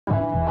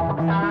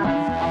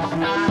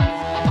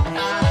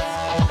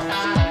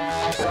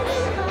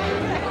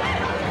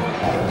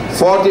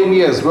14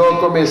 years, World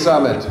Gourmet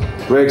Summit.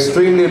 We're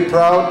extremely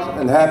proud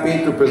and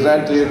happy to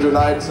present to you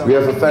tonight. We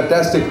have a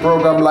fantastic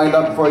program lined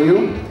up for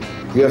you.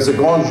 We have the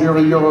Grand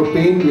Jury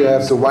European, we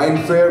have the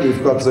wine fair,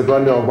 we've got the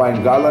Grande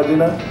Wine Gala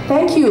dinner.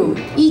 Thank you,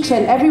 each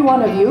and every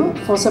one of you,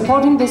 for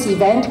supporting this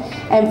event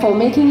and for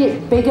making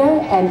it bigger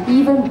and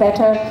even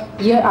better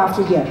year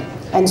after year.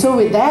 And so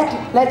with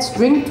that, let's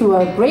drink to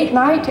a great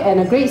night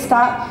and a great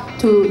start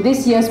to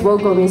this year's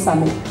World Gourmet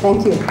Summit.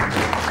 Thank you.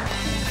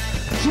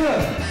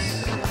 Cheers!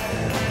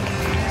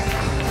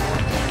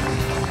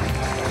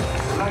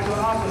 I'd like to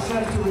ask the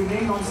chef to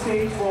remain on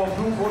stage for a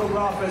group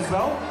photograph as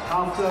well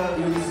after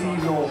you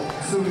receive your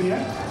souvenir,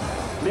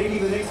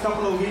 making the next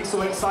couple of weeks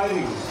so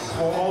exciting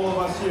for all of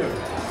us here.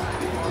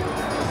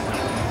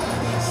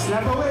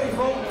 Snap away,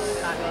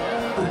 folks!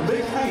 A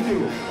big thank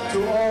you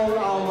to all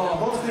our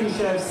hosting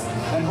chefs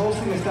and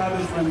hosting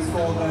establishments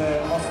for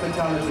their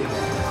hospitality.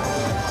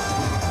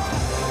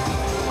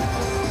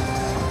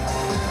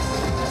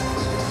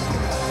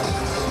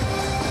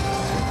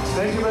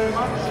 Thank you very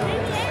much.